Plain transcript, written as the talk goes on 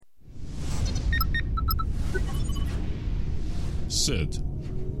SID,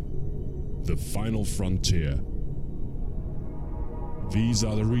 The Final Frontier. These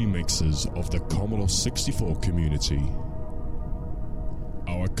are the remixes of the Commodore 64 community.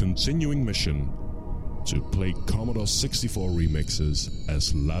 Our continuing mission to play Commodore 64 remixes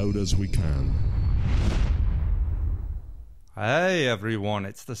as loud as we can. Hey everyone,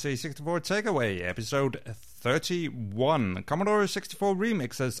 it's the C64 Takeaway, episode 31. Commodore 64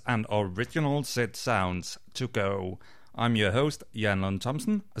 remixes and original SID sounds to go. I'm your host, Jan Lund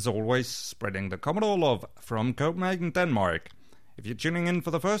Thomsen, as always spreading the Commodore love from Copenhagen, Denmark. If you're tuning in for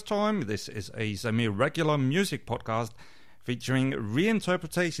the first time, this is a semi-regular music podcast featuring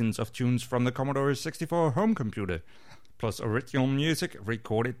reinterpretations of tunes from the Commodore 64 home computer, plus original music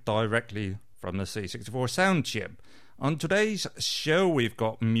recorded directly from the C64 sound chip. On today's show, we've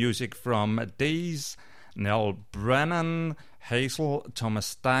got music from Dees, Nell Brennan, Hazel,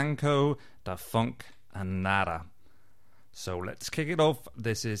 Thomas Stanko, Da Funk, and Nada. So let's kick it off.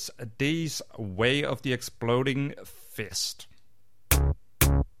 This is Dees' Way of the Exploding Fist.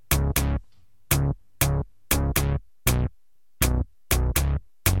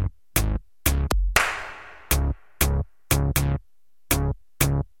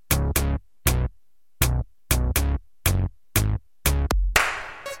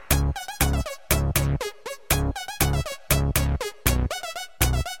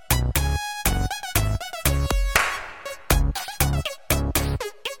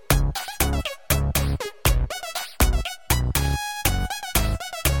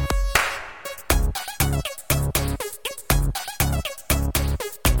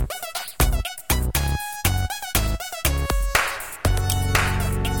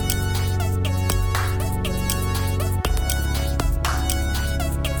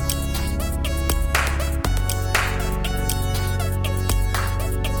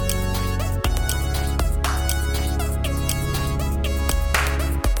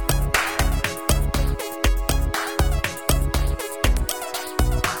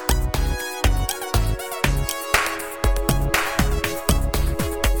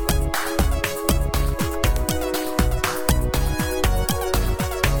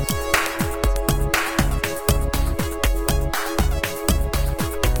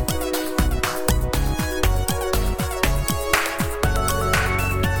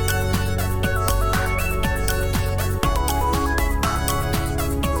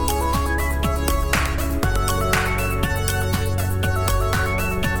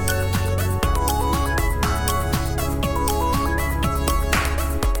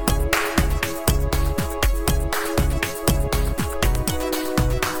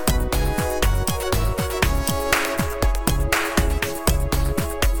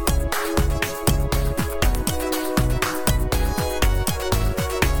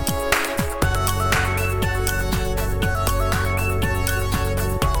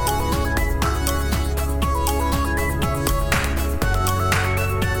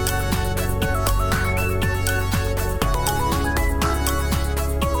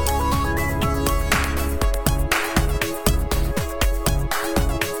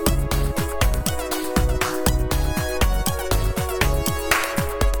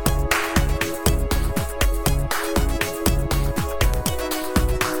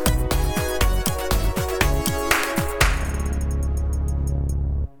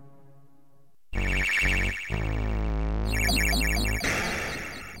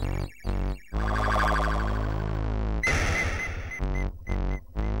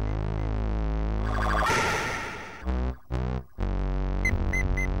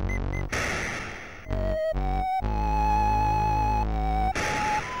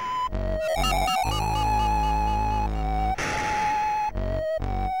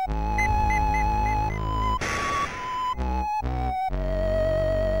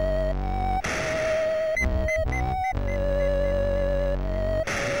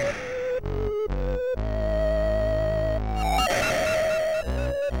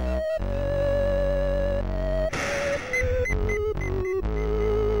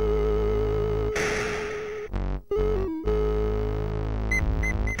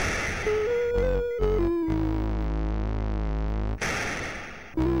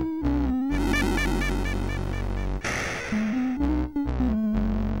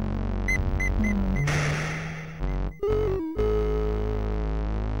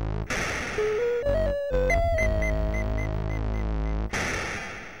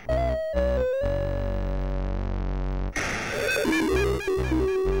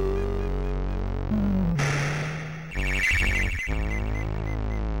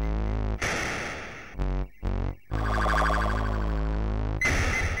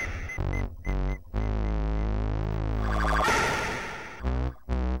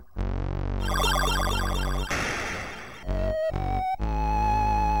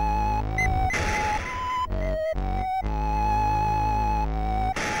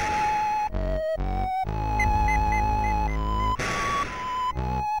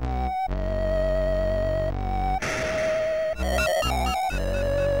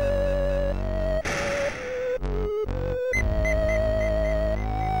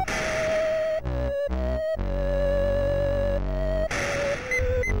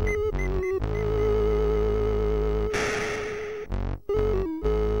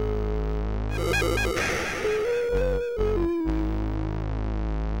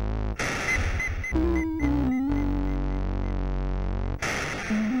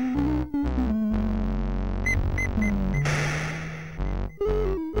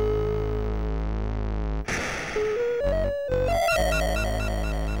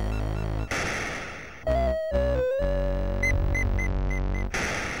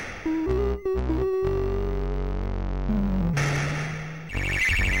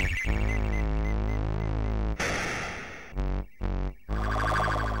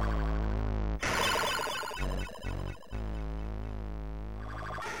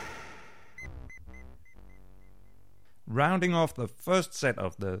 rounding off the first set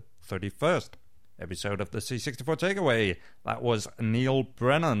of the 31st episode of the C64 Takeaway. That was Neil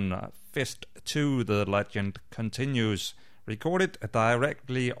Brennan, Fist 2, The Legend Continues, recorded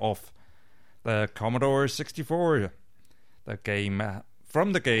directly off the Commodore 64. The game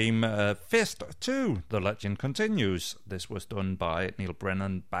from the game Fist 2, The Legend Continues. This was done by Neil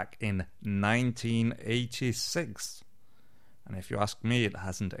Brennan back in 1986. And if you ask me, it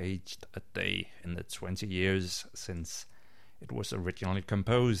hasn't aged a day in the 20 years since it was originally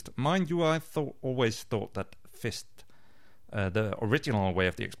composed. Mind you, I always thought that Fist, the original Way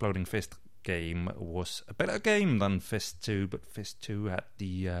of the Exploding Fist game, was a better game than Fist 2, but Fist 2 had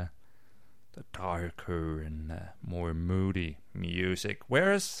the darker and more moody music,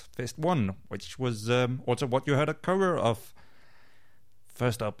 whereas Fist 1, which was also what you heard a cover of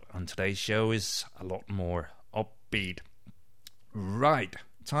first up on today's show, is a lot more upbeat. Right,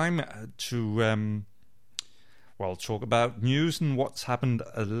 time to talk about news and what's happened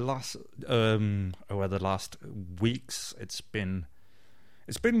over the last weeks. It's been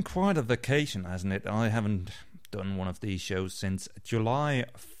quite a vacation, hasn't it? I haven't done one of these shows since July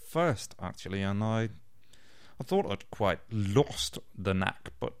 1st, actually, and I thought I'd quite lost the knack,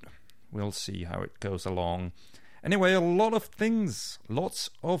 but we'll see how it goes along. Anyway, lots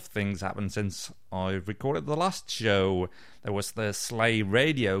of things happened since I recorded the last show. There was the Slay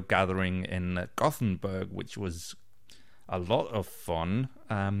Radio gathering in Gothenburg, which was a lot of fun.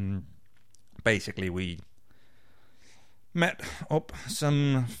 Basically, we met up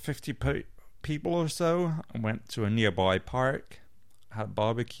some 50 people or so, and went to a nearby park, had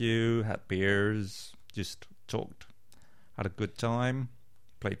barbecue, had beers, just talked, had a good time,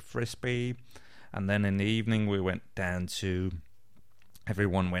 played frisbee. And then in the evening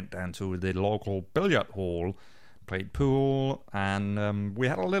everyone went down to the local billiard hall, played pool, and we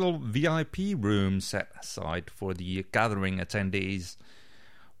had a little VIP room set aside for the gathering attendees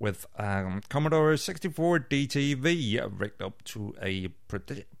with Commodore 64 DTV rigged up to a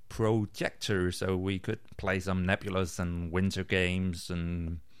projector so we could play some Nebulous and Winter games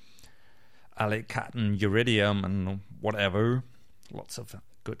and Alley Cat and Uridium and whatever. Lots of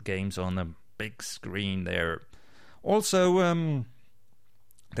good games on a big screen there. Also,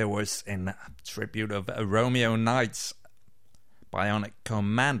 there was, in tribute of Romeo Knights, Bionic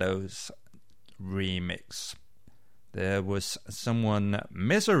Commandos remix. There was someone,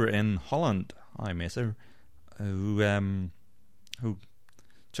 Misser in Holland, hi Misser, who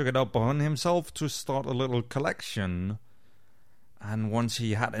took it upon himself to start a little collection. And once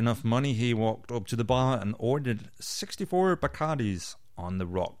he had enough money, he walked up to the bar and ordered 64 Bacardis on the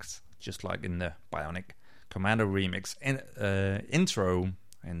rocks, just like in the Bionic Commando remix intro,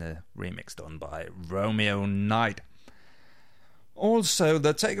 in the remix done by Romeo Knight. Also,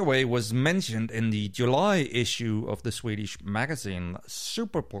 the takeaway was mentioned in the July issue of the Swedish magazine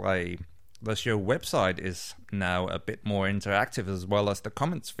Superplay. The show website is now a bit more interactive, as well as the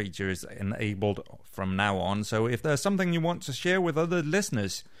comments feature is enabled from now on. So if there's something you want to share with other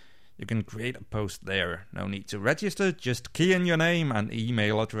listeners, you can create a post there. No need to register, just key in your name and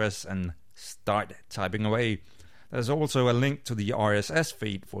email address and start typing away. There's also a link to the RSS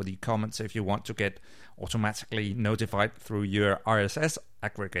feed for the comments if you want to get automatically notified through your RSS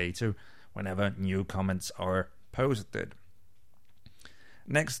aggregator whenever new comments are posted.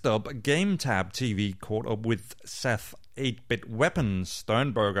 Next up, GameTab TV caught up with Seth 8-Bit Weapon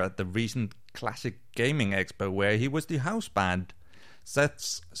Sternberger at the recent Classic Gaming Expo, where he was the house band.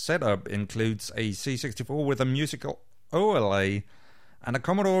 Seth's setup includes a C64 with a musical OLA and a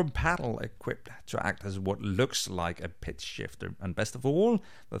Commodore paddle equipped to act as what looks like a pitch shifter. And best of all,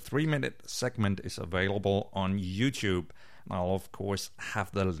 the 3-minute segment is available on YouTube. And I'll of course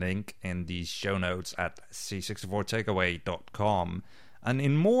have the link in the show notes at c64takeaway.com. And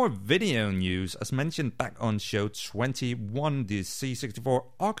in more video news, as mentioned back on show 21, the C64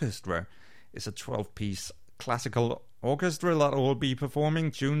 Orchestra is a 12-piece classical orchestra that will be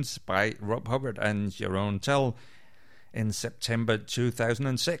performing tunes by Rob Hubbard and Jeroen Tel in September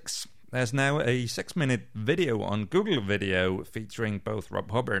 2006. There's now a 6-minute video on Google Video featuring both Rob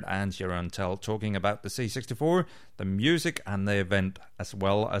Hubbard and Jeroen Tel talking about the C64, the music and the event, as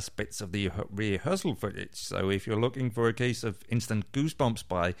well as bits of the rehearsal footage. So if you're looking for a case of instant goosebumps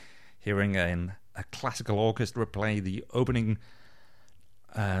by hearing a classical orchestra play the opening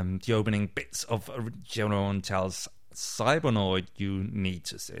bits of Jeroen Tel's Cybernoid, you need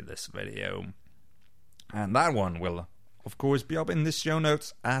to see this video. And that one will of course be up in the show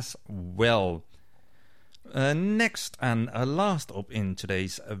notes as well. Next and last up in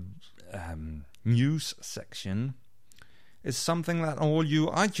today's news section is something that all you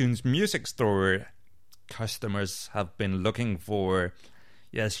iTunes Music Store customers have been looking for.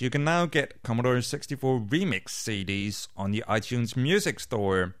 Yes, you can now get Commodore 64 Remix CDs on the iTunes Music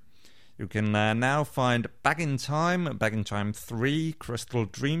Store. You can now find Back in Time 3, Crystal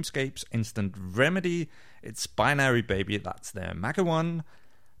Dreamscapes, Instant Remedy, It's Binary Baby, that's the Maca one,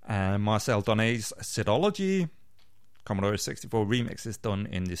 Marcel Donet's Sidology. Commodore 64 Remix is done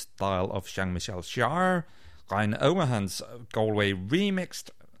in the style of Jean-Michel Jarre. Ryan Overhand's Galway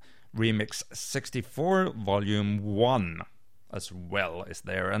Remix 64 Volume 1 as well is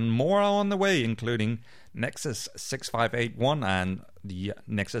there, and more are on the way, including Nexus 6581 and the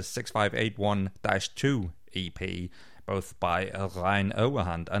Nexus 6581-2 EP, both by Ryan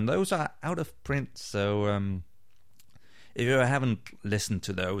Overhand, and those are out of print, so if you haven't listened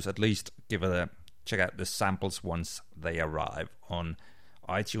to those, at least check out the samples once they arrive on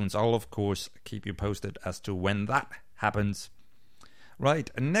iTunes. I'll of course keep you posted as to when that happens.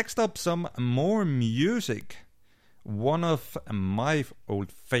 Right, next up, some more music. One of my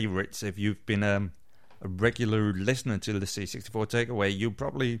old favorites, if you've been a regular listener to the C64 Takeaway, you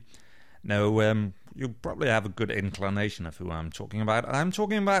probably know, you probably have a good inclination of who I'm talking about. I'm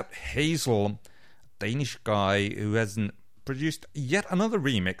talking about Hazel, a Danish guy who has produced yet another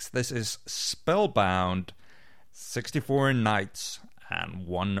remix. This is Spellbound, 64 Nights and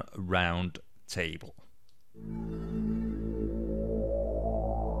One Round Table.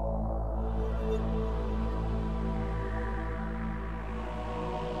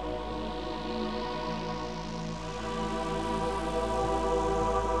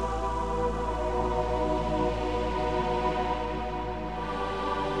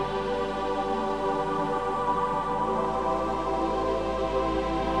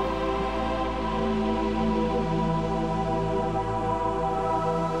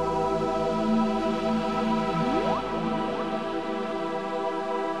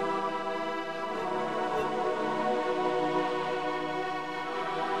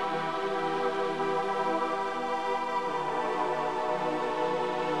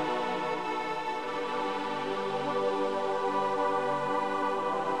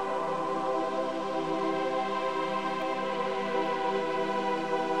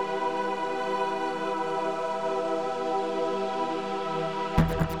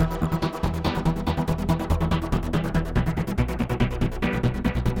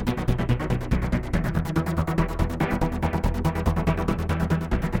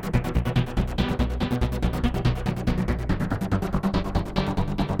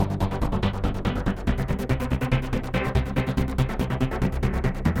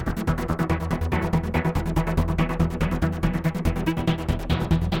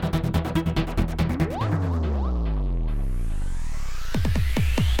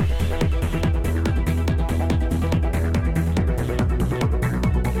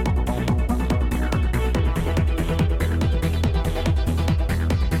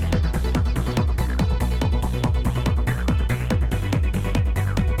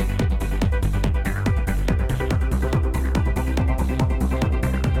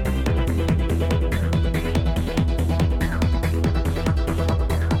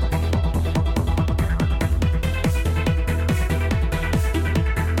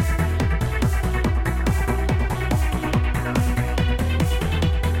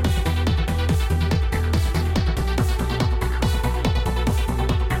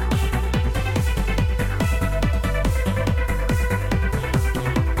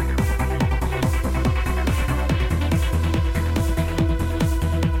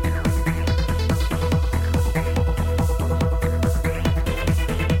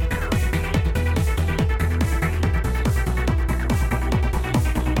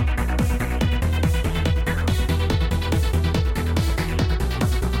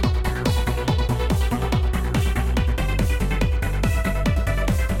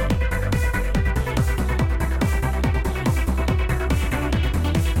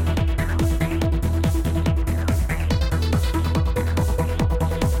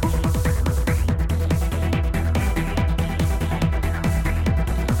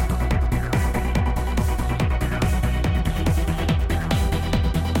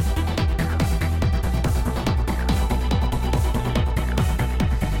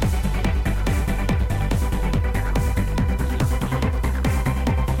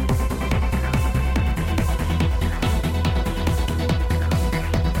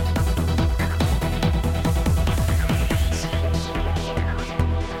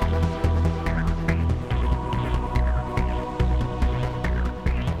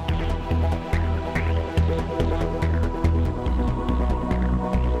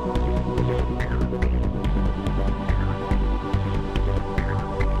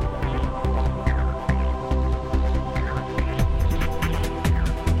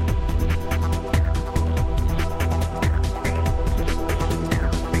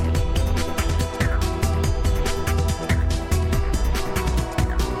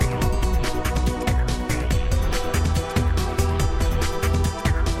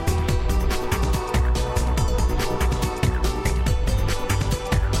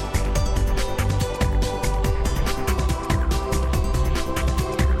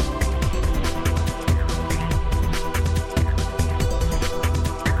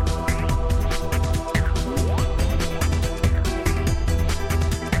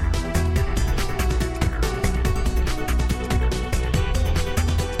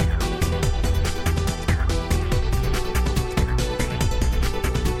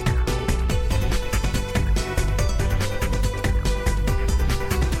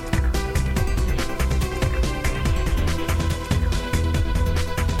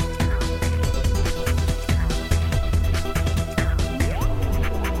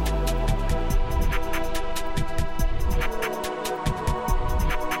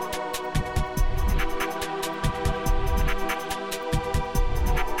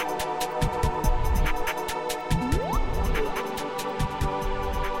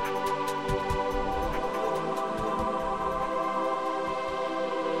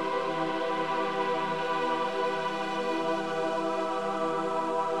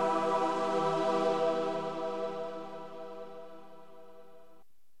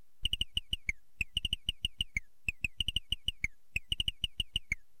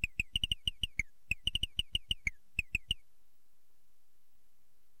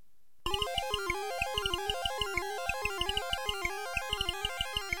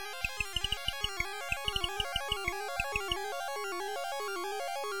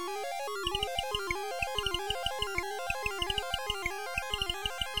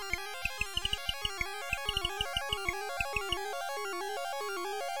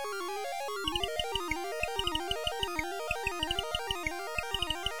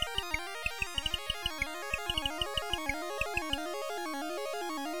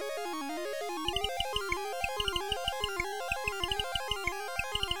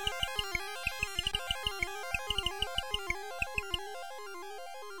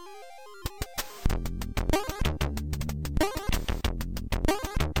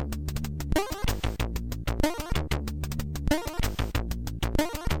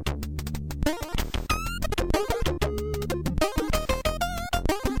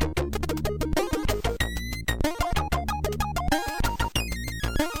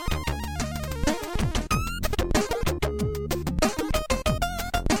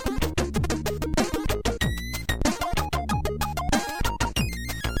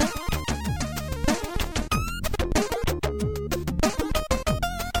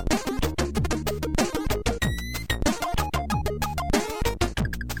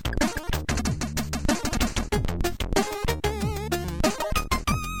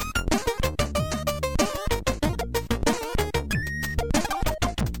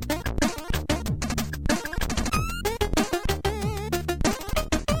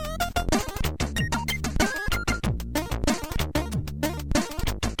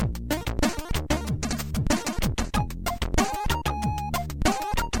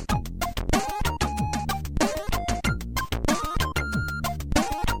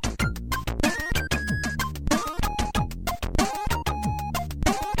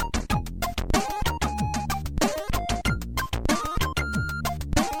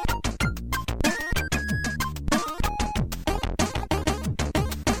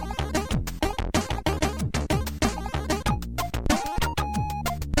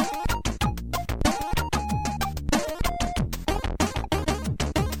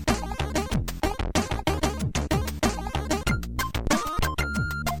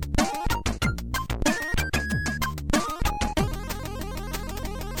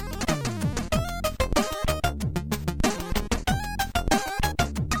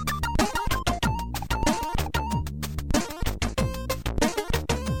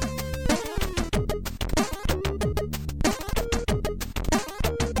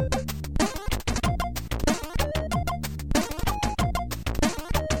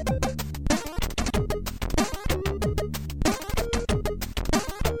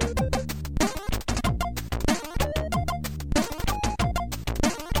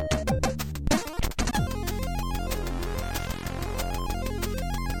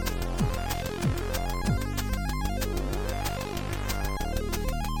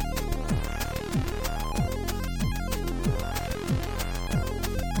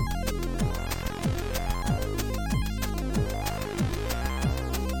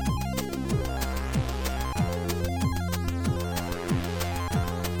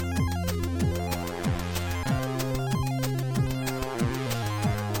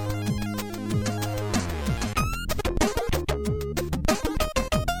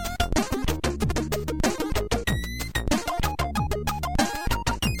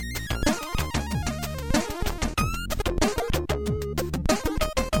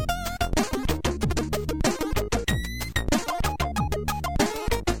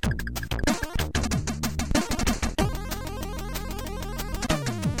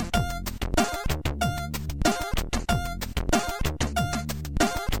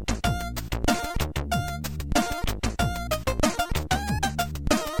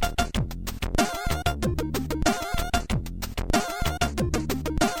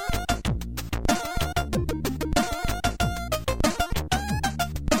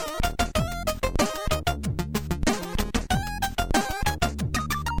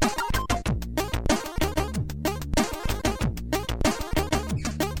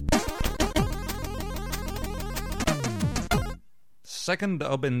 second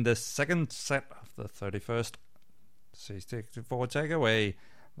up in the second set of the 31st C64 Takeaway.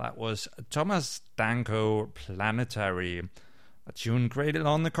 That was Thomas Danko Planetary, a tune created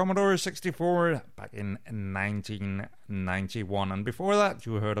on the Commodore 64 back in 1991. And before that,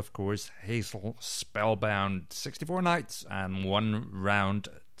 you heard, of course, Hazel Spellbound, 64 Nights and One Round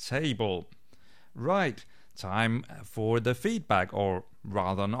Table. Right, time for the feedback, or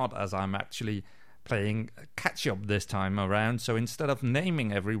rather not, as I'm actually playing catch-up this time around. So instead of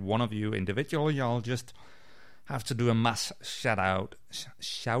naming every one of you individually, I'll just have to do a mass shout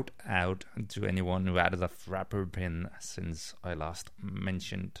out to anyone who added a Frapper pin since I last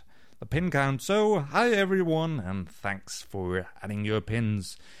mentioned the pin count. So hi everyone, and thanks for adding your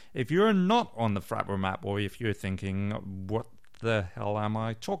pins. If you're not on the Frapper map, or if you're thinking what the hell am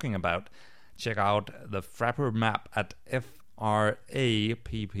I talking about, check out the Frapper map at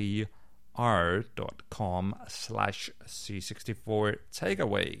frappr.com/C64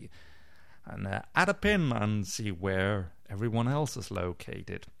 takeaway. And add a pin and see where everyone else is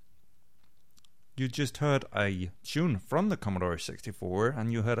located. You just heard a tune from the Commodore 64,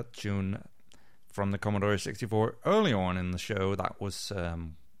 and you heard a tune from the Commodore 64 early on in the show. That was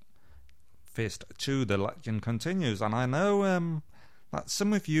Fist 2, The Legend Continues. And I know that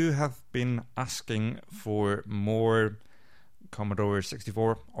some of you have been asking for more Commodore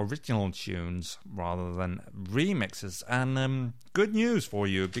 64 original tunes rather than remixes, and good news for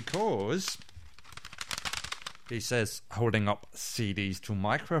you, because he says, holding up CDs to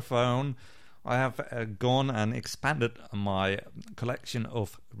microphone, I have gone and expanded my collection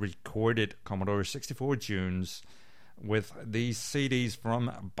of recorded Commodore 64 tunes with these CDs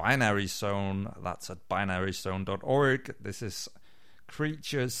from Binary Zone. That's at binarysone.org. This is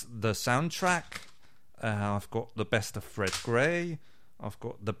Creatures, the soundtrack. I've got the best of Fred Gray. I've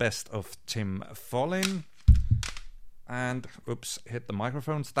got the best of Tim Follin. And, hit the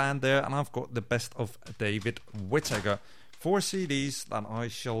microphone stand there. And I've got the best of David Whittaker. 4 CDs that I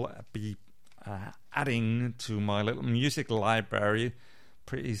shall be adding to my little music library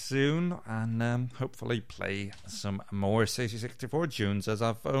pretty soon. And hopefully play some more C64 tunes, as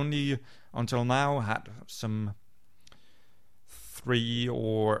I've only until now had some 300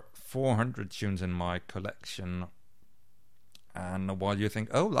 or 400 tunes in my collection. And while you think,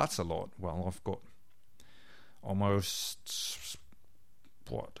 oh, that's a lot, well, I've got almost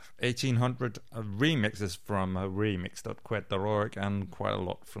 1800 remixes from remix.quet.org, and quite a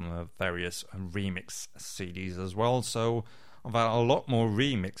lot from the various remix CDs as well. So I've had a lot more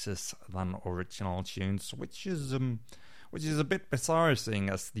remixes than original tunes, which is a bit bizarre, seeing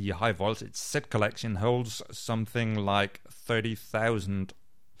as the High Voltage set collection holds something like 30,000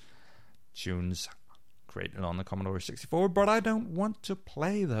 tunes created on the Commodore 64, but I don't want to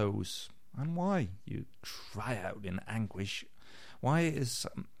play those. And why? You cry out in anguish. Why is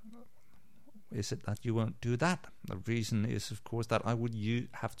it that you won't do that? The reason is, of course, that I would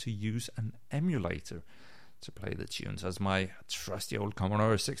have to use an emulator to play the tunes, as my trusty old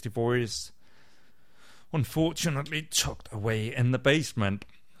Commodore 64 is unfortunately tucked away in the basement.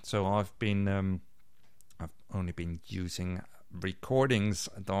 So I've only been using recordings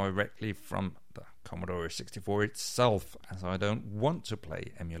directly from the Commodore 64 itself, as I don't want to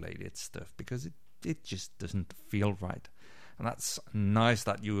play emulated stuff because it just doesn't feel right. And that's nice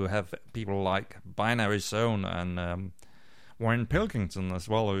that you have people like Binary Zone and Warren Pilkington as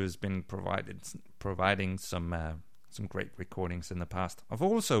well, who's been providing some great recordings in the past. I've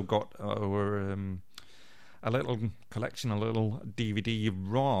also got a little collection, a little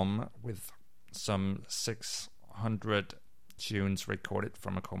DVD-ROM with some 600 tunes recorded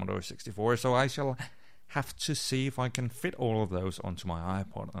from a Commodore 64, so I shall have to see if I can fit all of those onto my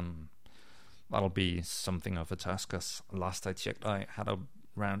iPod, and that'll be something of a task, as last I checked I had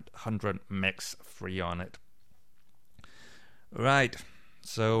around 100 megs free on it. Right,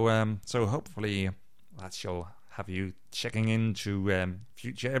 so hopefully that shall have you checking into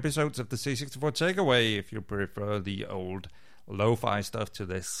future episodes of the C64 Takeaway, if you prefer the old lo-fi stuff to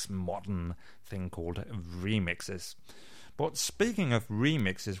this modern thing called remixes. But speaking of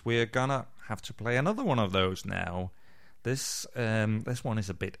remixes, we're gonna have to play another one of those now. This one is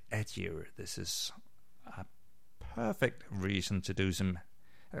a bit edgier. This is a perfect reason to do some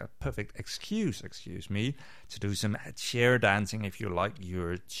perfect excuse, to do some chair dancing if you like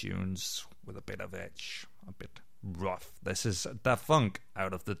your tunes with a bit of edge, a bit rough. This is Da Funk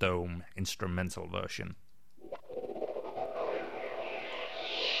Out of the Dome instrumental version.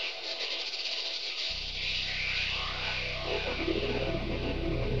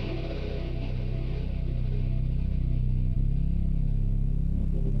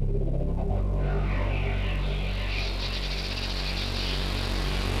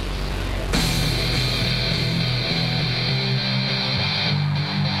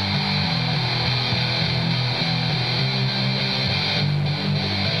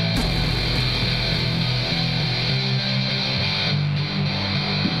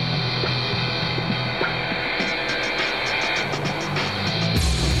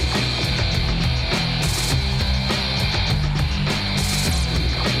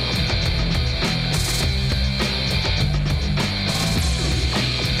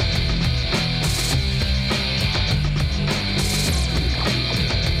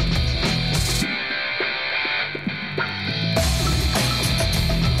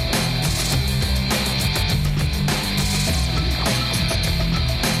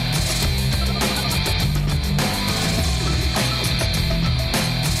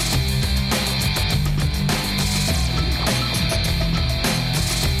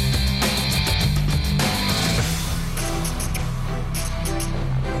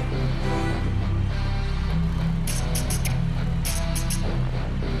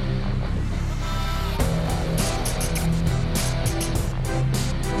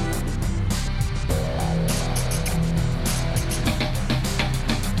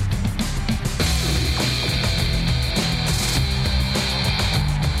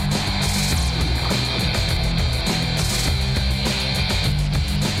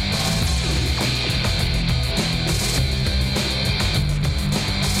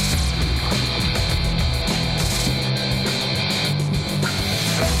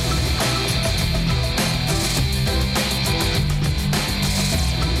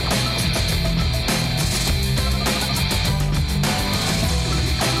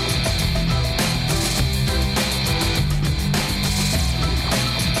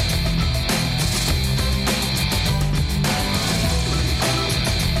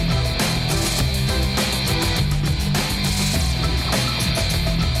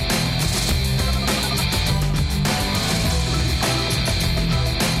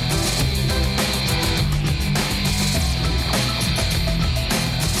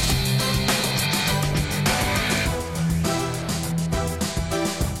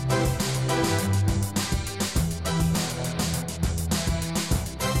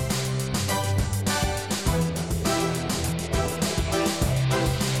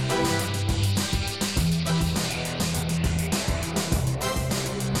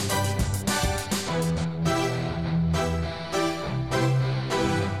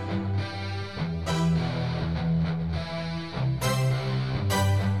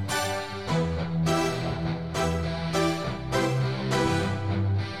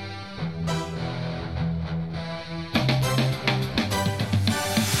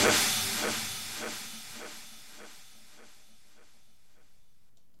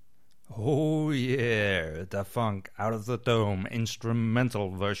 Da Funk, Out of the Dome, instrumental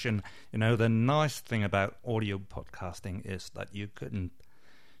version. You know, the nice thing about audio podcasting is that you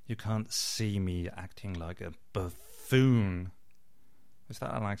can't see me acting like a buffoon. Is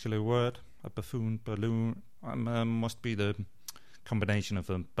that actually a word? A buffoon, balloon? Must be the combination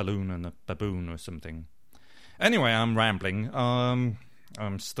of a balloon and a baboon or something. Anyway, I'm rambling. I'm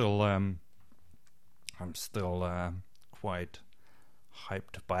still quite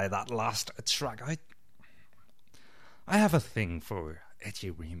hyped by that last track. I have a thing for edgy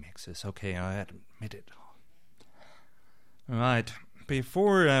remixes. Okay, I admit it. Right,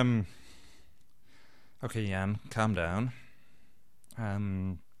 before okay, Jan, calm down.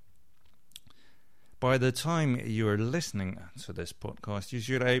 By the time you're listening to this podcast, you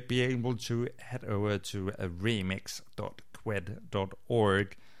should be able to head over to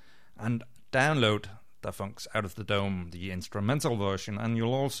remix.kwed.org and download Da Funk's Out of the Dome, the instrumental version, and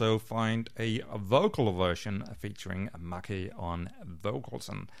you'll also find a vocal version featuring Maki on vocals.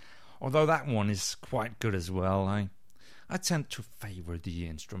 And although that one is quite good as well, I tend to favor the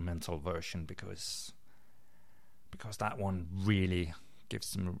instrumental version because that one really gives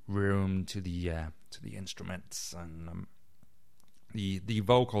some room to the instruments, and the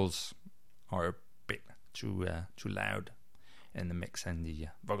vocals are a bit too loud in the mix and the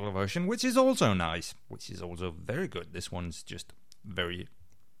vocal version, which is also nice, which is also very good. This one's just very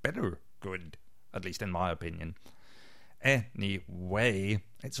better good, at least in my opinion. Anyway,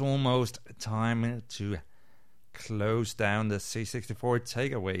 it's almost time to close down the C64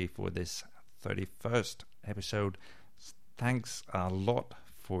 takeaway for this 31st episode. Thanks a lot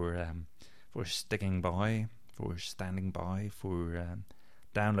for sticking by, for standing by, for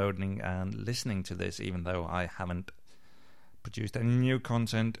downloading and listening to this, even though I haven't produced any new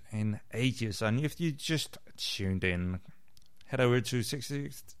content in ages. And if you just tuned in, head over to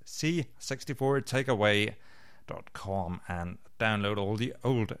C64takeaway.com and download all the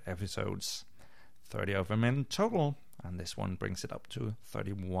old episodes, 30 of them in total, and this one brings it up to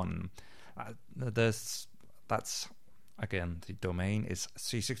 31. That's again, the domain is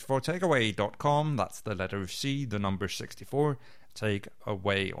C64takeaway.com. That's the letter C, the number 64,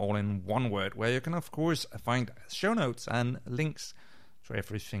 takeaway, all in one word, where you can, of course, find show notes and links to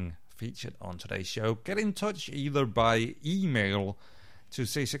everything featured on today's show. Get in touch either by email to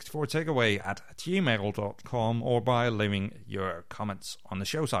c64takeaway@gmail.com or by leaving your comments on the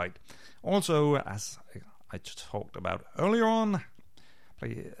show site. Also, as I talked about earlier on,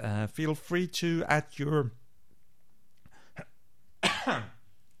 feel free to add your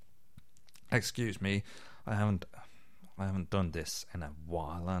excuse me, I haven't done this in a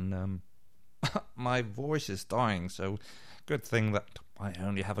while, and my voice is dying, so good thing that I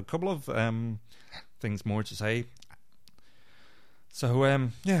only have a couple of things more to say. So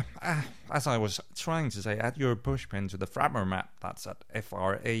as I was trying to say, add your pushpin to the Frappr map. That's at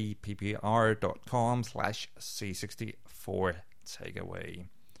frappr.com/C64 takeaway.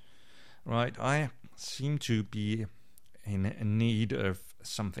 Right, I seem to be in need of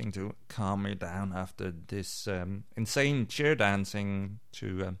something to calm me down after this insane cheer dancing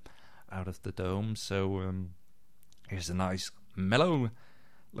to Out of the Dome. So here's a nice mellow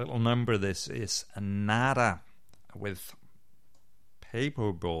little number. This is Nada with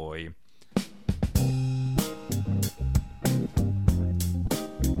Paperboy.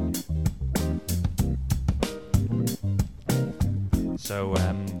 So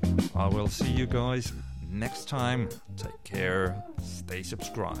I will see you guys next time. Take care, stay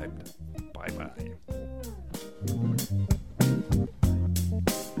subscribed. Bye bye.